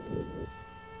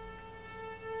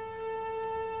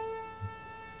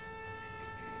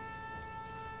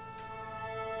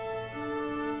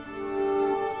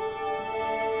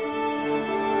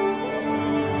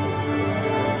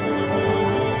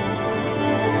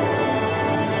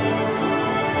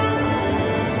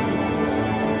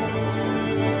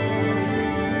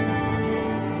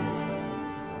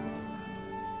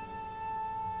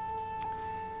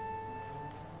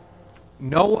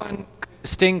No one could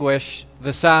distinguish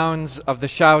the sounds of the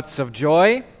shouts of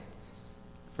joy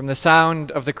from the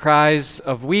sound of the cries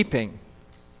of weeping,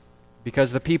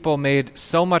 because the people made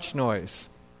so much noise.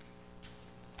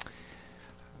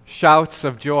 Shouts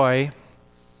of joy,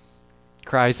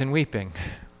 cries and weeping.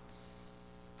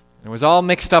 It was all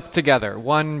mixed up together.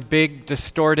 One big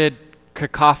distorted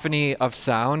cacophony of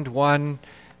sound, one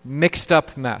mixed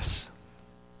up mess.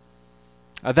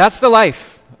 That's the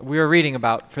life we are reading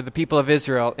about for the people of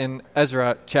Israel in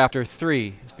Ezra chapter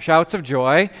 3. Shouts of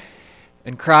joy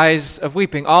and cries of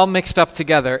weeping, all mixed up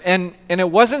together. And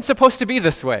it wasn't supposed to be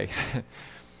this way.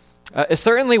 It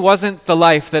certainly wasn't the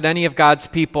life that any of God's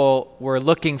people were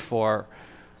looking for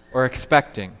or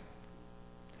expecting.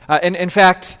 In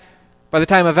fact, by the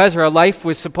time of Ezra, life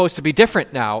was supposed to be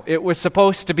different now. It was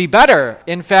supposed to be better.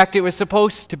 In fact, it was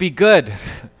supposed to be good.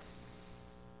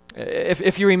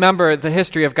 If you remember the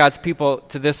history of God's people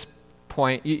to this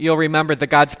point, you'll remember that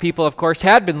God's people, of course,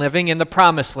 had been living in the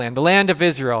Promised Land, the land of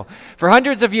Israel, for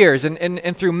hundreds of years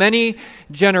and through many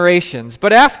generations.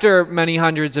 But after many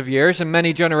hundreds of years and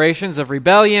many generations of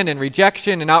rebellion and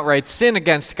rejection and outright sin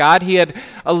against God, He had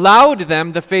allowed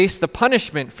them to face the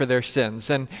punishment for their sins.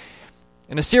 And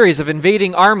a series of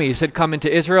invading armies had come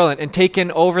into Israel and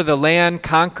taken over the land,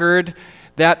 conquered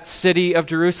that city of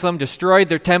Jerusalem, destroyed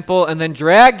their temple, and then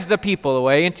dragged the people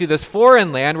away into this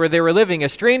foreign land where they were living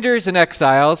as strangers and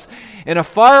exiles in a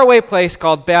faraway place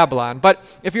called Babylon.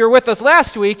 But if you were with us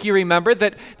last week, you remembered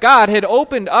that God had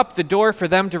opened up the door for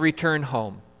them to return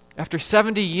home. After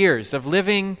 70 years of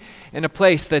living in a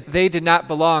place that they did not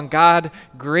belong, God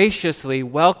graciously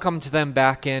welcomed them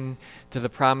back in to the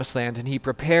Promised Land, and He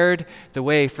prepared the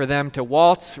way for them to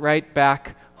waltz right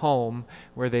back home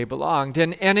where they belonged.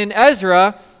 And in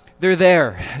Ezra, they're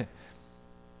there.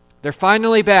 They're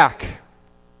finally back.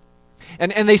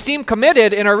 And they seem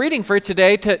committed in our reading for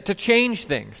today to change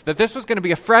things, that this was going to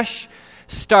be a fresh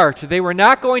start. They were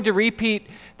not going to repeat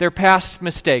their past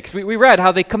mistakes. We read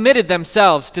how they committed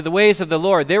themselves to the ways of the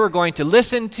Lord. They were going to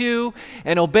listen to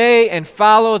and obey and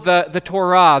follow the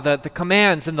Torah, the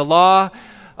commands and the law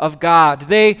of God.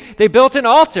 They built an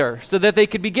altar so that they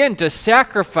could begin to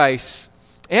sacrifice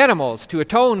animals to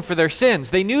atone for their sins.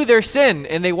 They knew their sin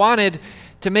and they wanted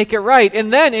to make it right.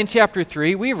 And then in chapter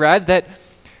 3, we read that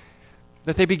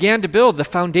they began to build the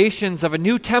foundations of a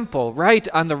new temple right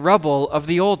on the rubble of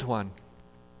the old one.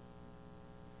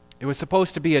 It was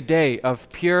supposed to be a day of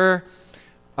pure,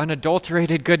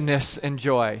 unadulterated goodness and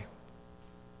joy.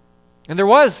 And there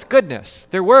was goodness.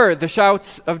 There were the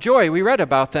shouts of joy. We read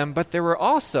about them, but there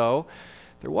was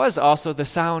also the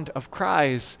sound of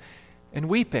cries and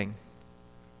weeping.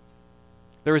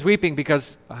 There was weeping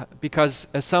because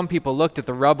as some people looked at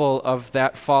the rubble of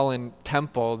that fallen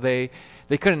temple, they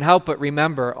couldn't help but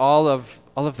remember all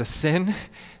of the sin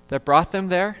that brought them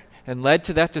there and led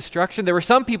to that destruction. There were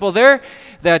some people there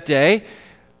that day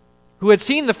who had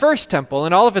seen the first temple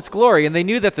in all of its glory, and they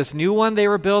knew that this new one they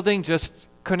were building just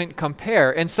couldn't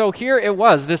compare. And so here it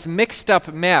was, this mixed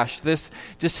up mash, this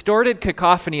distorted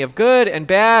cacophony of good and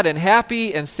bad and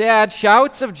happy and sad,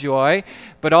 shouts of joy,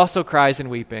 but also cries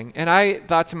and weeping. And I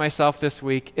thought to myself this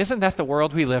week, isn't that the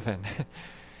world we live in?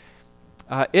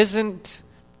 Isn't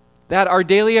that our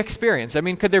daily experience? I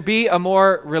mean, could there be a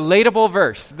more relatable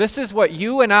verse? This is what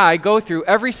you and I go through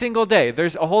every single day.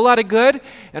 There's a whole lot of good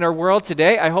in our world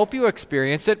today. I hope you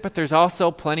experience it, but there's also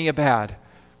plenty of bad.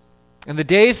 And the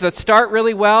days that start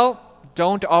really well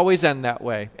don't always end that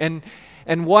way. And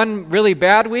one really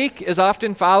bad week is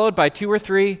often followed by 2 or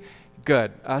 3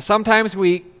 good. Sometimes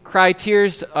we cry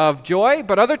tears of joy,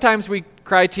 but other times we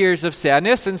cry tears of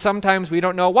sadness, and sometimes we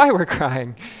don't know why we're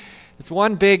crying. It's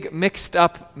one big mixed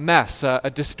up mess,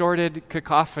 a distorted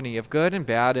cacophony of good and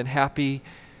bad and happy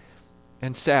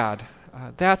and sad.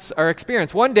 That's our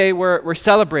experience. One day we're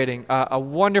celebrating a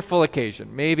wonderful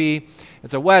occasion. Maybe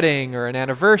it's a wedding or an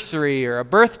anniversary or a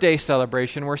birthday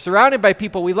celebration. We're surrounded by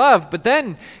people we love, but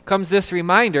then comes this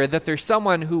reminder that there's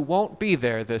someone who won't be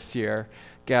there this year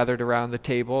gathered around the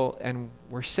table, and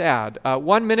we're sad.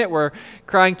 1 minute we're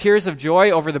crying tears of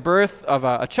joy over the birth of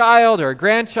a child or a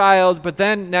grandchild, but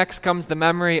then next comes the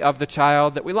memory of the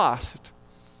child that we lost.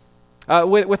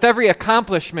 With every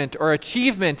accomplishment or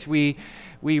achievement we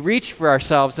reach for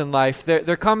ourselves in life,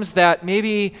 there comes that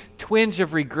maybe twinge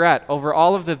of regret over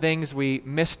all of the things we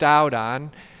missed out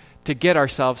on to get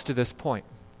ourselves to this point.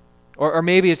 Or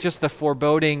maybe it's just the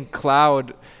foreboding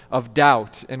cloud of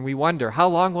doubt, and we wonder, how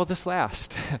long will this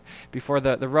last before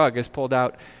the rug is pulled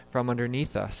out from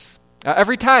underneath us?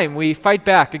 Every time we fight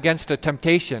back against a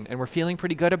temptation and we're feeling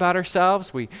pretty good about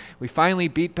ourselves, we finally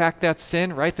beat back that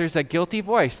sin, right? There's that guilty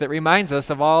voice that reminds us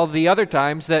of all the other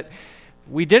times that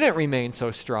we didn't remain so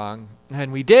strong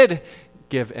and we did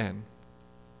give in.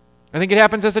 I think it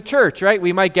happens as a church, right?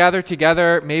 We might gather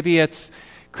together, maybe it's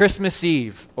Christmas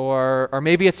Eve or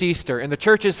maybe it's Easter, and the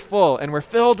church is full and we're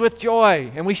filled with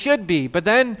joy, and we should be. But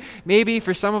then maybe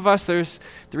for some of us there's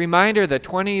the reminder that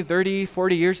 20, 30,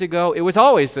 40 years ago, it was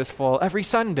always this full every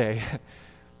Sunday.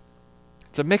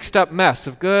 It's a mixed up mess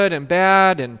of good and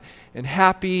bad and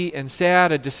happy and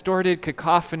sad, a distorted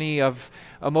cacophony of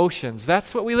emotions.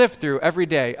 That's what we live through every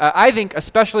day. I think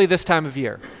especially this time of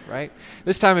year, right?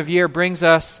 This time of year brings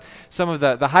us some of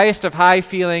the highest of high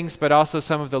feelings, but also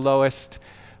some of the lowest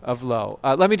of low.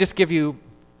 Let me just give you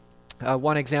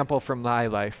one example from my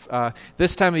life.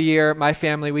 This time of year, my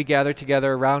family, we gather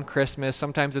together around Christmas.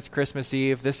 Sometimes it's Christmas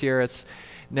Eve. This year it's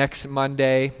next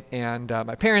Monday, and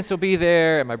my parents will be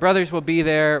there, and my brothers will be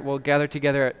there. We'll gather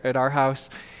together at our house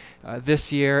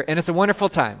this year, and it's a wonderful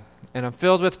time. And I'm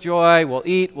filled with joy. We'll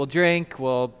eat, we'll drink,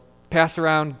 we'll pass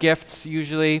around gifts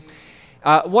usually.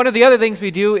 One of the other things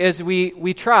we do is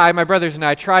we try, my brothers and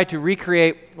I try to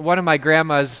recreate one of my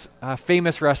grandma's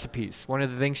famous recipes, one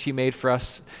of the things she made for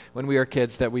us when we were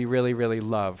kids that we really, really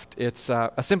loved. It's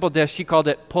a simple dish. She called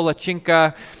it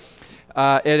polachinka.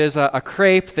 It is a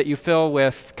crepe that you fill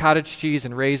with cottage cheese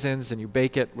and raisins, and you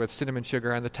bake it with cinnamon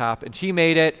sugar on the top. And she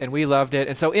made it, and we loved it.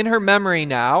 And so in her memory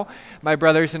now, my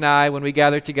brothers and I, when we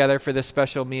gather together for this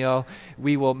special meal,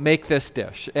 we will make this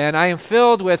dish. And I am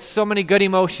filled with so many good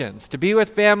emotions. To be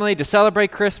with family, to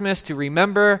celebrate Christmas, to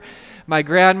remember my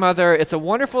grandmother. It's a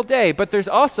wonderful day, but there's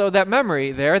also that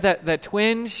memory there, that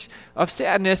twinge of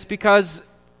sadness because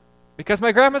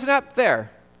my grandma's not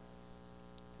there.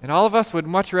 And all of us would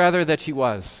much rather that she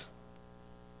was.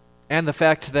 And the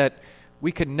fact that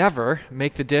we could never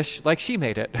make the dish like she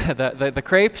made it. The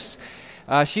crepes,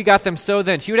 she got them so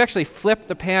thin. She would actually flip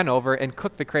the pan over and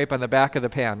cook the crepe on the back of the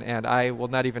pan, and I will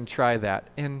not even try that.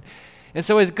 And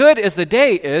so as good as the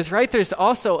day is, right, there's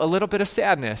also a little bit of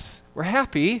sadness. We're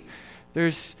happy.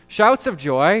 There's shouts of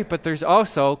joy, but there's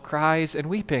also cries and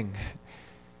weeping.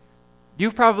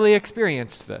 You've probably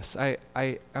experienced this.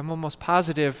 I'm almost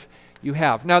positive you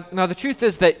have. Now the truth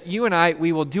is that you and I,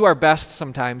 we will do our best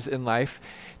sometimes in life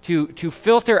to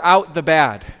filter out the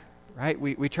bad, right?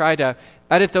 We try to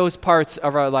edit those parts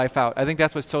of our life out. I think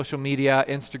that's what social media,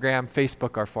 Instagram,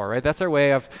 Facebook are for, right? That's our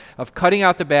way of cutting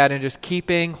out the bad and just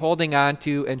holding on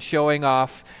to and showing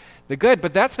off the good.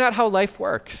 But that's not how life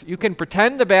works. You can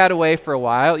pretend the bad away for a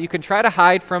while. You can try to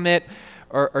hide from it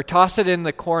or toss it in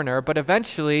the corner, but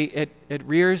eventually it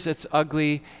rears its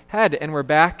ugly head, and we're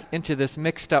back into this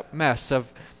mixed up mess of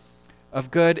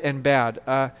good and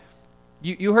bad.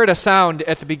 You heard a sound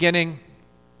at the beginning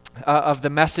of the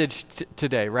message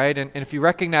today, right? And if you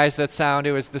recognize that sound,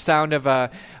 it was the sound of a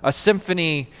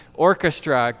symphony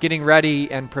orchestra getting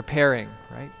ready and preparing,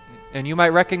 right? And you might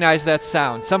recognize that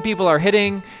sound. Some people are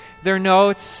hitting their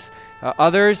notes.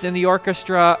 Others in the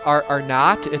orchestra are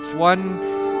not. It's one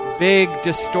big,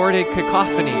 distorted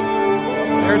cacophony.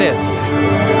 There it is.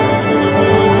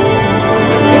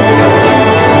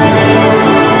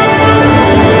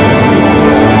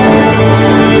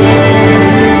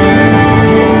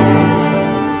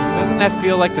 Doesn't that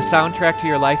feel like the soundtrack to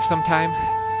your life sometime?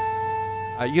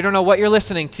 You don't know what you're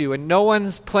listening to, and no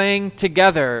one's playing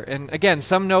together. And again,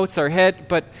 some notes are hit,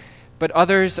 but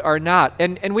others are not.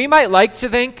 And we might like to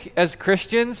think as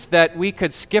Christians that we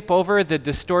could skip over the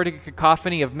distorted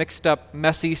cacophony of mixed up,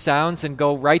 messy sounds and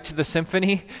go right to the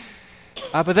symphony.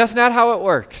 But that's not how it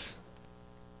works.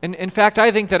 And in fact, I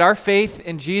think that our faith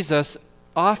in Jesus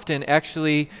often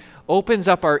actually opens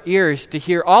up our ears to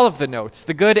hear all of the notes,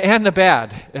 the good and the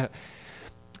bad.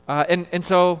 And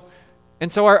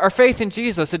so our faith in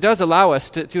Jesus, it does allow us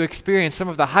to experience some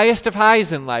of the highest of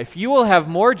highs in life. You will have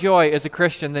more joy as a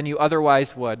Christian than you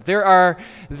otherwise would. There are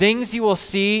things you will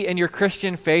see in your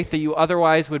Christian faith that you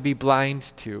otherwise would be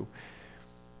blind to.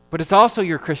 But it's also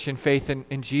your Christian faith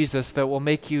in Jesus that will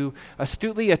make you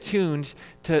astutely attuned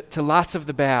to lots of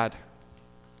the bad.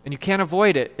 And you can't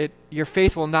avoid it. Your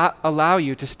faith will not allow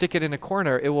you to stick it in a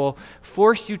corner. It will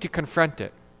force you to confront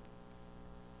it.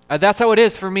 That's how it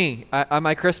is for me on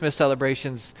my Christmas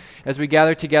celebrations as we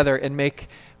gather together and make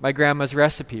my grandma's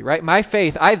recipe, right? My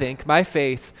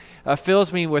faith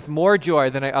fills me with more joy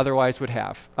than I otherwise would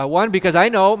have. One, because I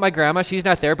know my grandma, she's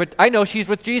not there, but I know she's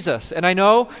with Jesus, and I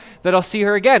know that I'll see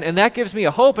her again, and that gives me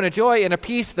a hope and a joy and a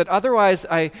peace that otherwise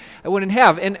I wouldn't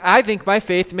have. And I think my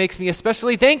faith makes me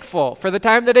especially thankful for the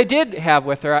time that I did have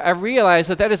with her. I realize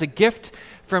that is a gift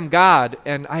from God,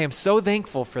 and I am so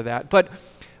thankful for that. But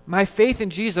my faith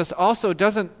in Jesus also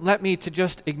doesn't let me to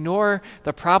just ignore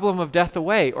the problem of death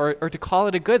away or to call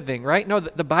it a good thing, right? No,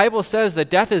 the Bible says that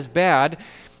death is bad,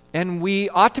 And we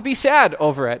ought to be sad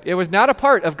over it. It was not a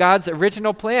part of God's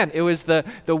original plan. It was the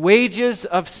wages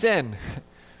of sin.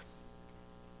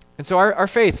 And so our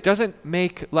faith doesn't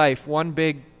make life one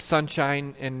big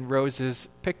sunshine and roses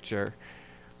picture.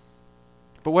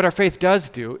 But what our faith does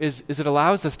do is it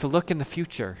allows us to look in the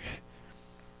future.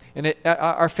 And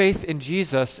our faith in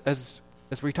Jesus, as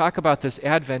we talk about this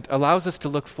Advent, allows us to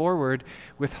look forward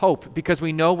with hope because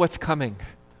we know what's coming.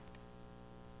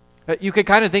 You could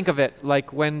kind of think of it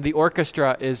like when the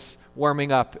orchestra is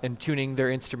warming up and tuning their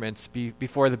instruments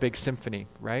before the big symphony,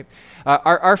 right?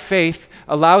 Our faith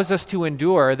allows us to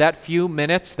endure that few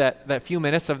minutes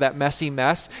of that messy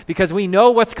mess because we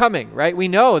know what's coming, right? We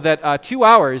know that 2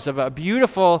 hours of a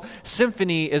beautiful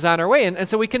symphony is on our way, and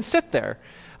so we can sit there.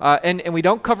 And we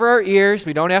don't cover our ears,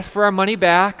 we don't ask for our money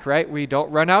back, right? We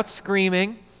don't run out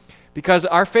screaming because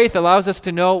our faith allows us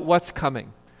to know what's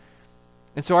coming.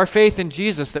 And so our faith in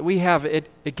Jesus that we have,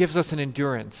 it gives us an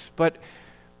endurance. But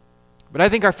I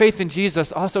think our faith in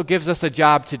Jesus also gives us a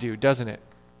job to do, doesn't it?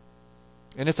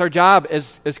 And it's our job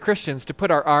as Christians to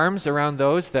put our arms around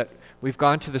those that we've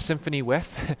gone to the symphony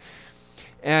with.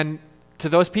 And to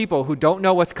those people who don't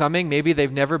know what's coming, maybe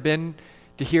they've never been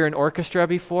to hear an orchestra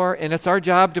before, and it's our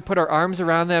job to put our arms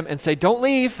around them and say, don't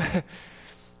leave.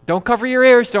 Don't cover your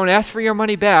ears. Don't ask for your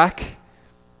money back.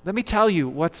 Let me tell you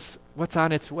what's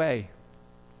on its way.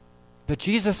 That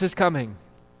Jesus is coming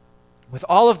with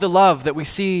all of the love that we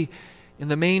see in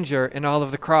the manger and all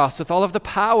of the cross, with all of the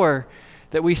power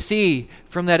that we see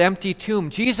from that empty tomb.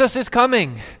 Jesus is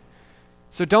coming.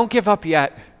 So don't give up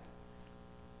yet.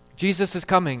 Jesus is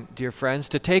coming, dear friends,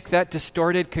 to take that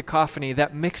distorted cacophony,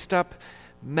 that mixed up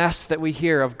mess that we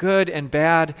hear of good and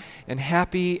bad and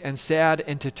happy and sad,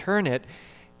 and to turn it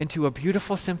into a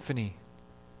beautiful symphony.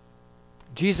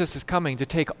 Jesus is coming to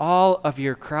take all of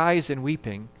your cries and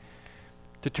weeping,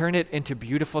 to turn it into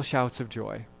beautiful shouts of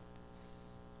joy.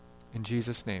 In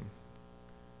Jesus' name,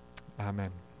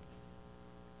 amen.